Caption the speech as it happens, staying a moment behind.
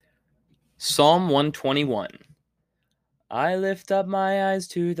Psalm 121. I lift up my eyes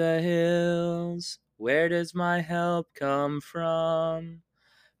to the hills. Where does my help come from?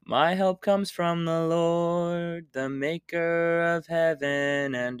 My help comes from the Lord, the maker of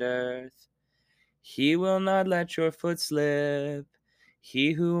heaven and earth. He will not let your foot slip.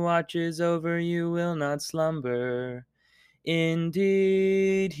 He who watches over you will not slumber.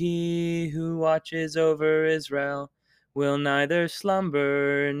 Indeed, he who watches over Israel will neither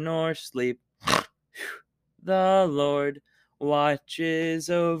slumber nor sleep. The Lord watches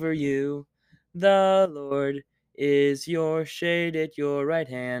over you. The Lord is your shade at your right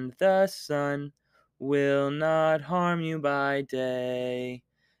hand. The sun will not harm you by day,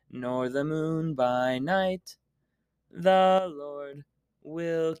 nor the moon by night. The Lord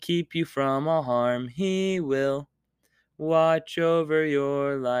will keep you from all harm. He will watch over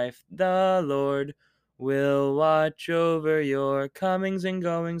your life. The Lord will watch over your comings and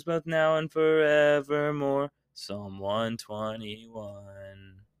goings, both now and forevermore. Psalm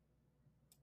 121.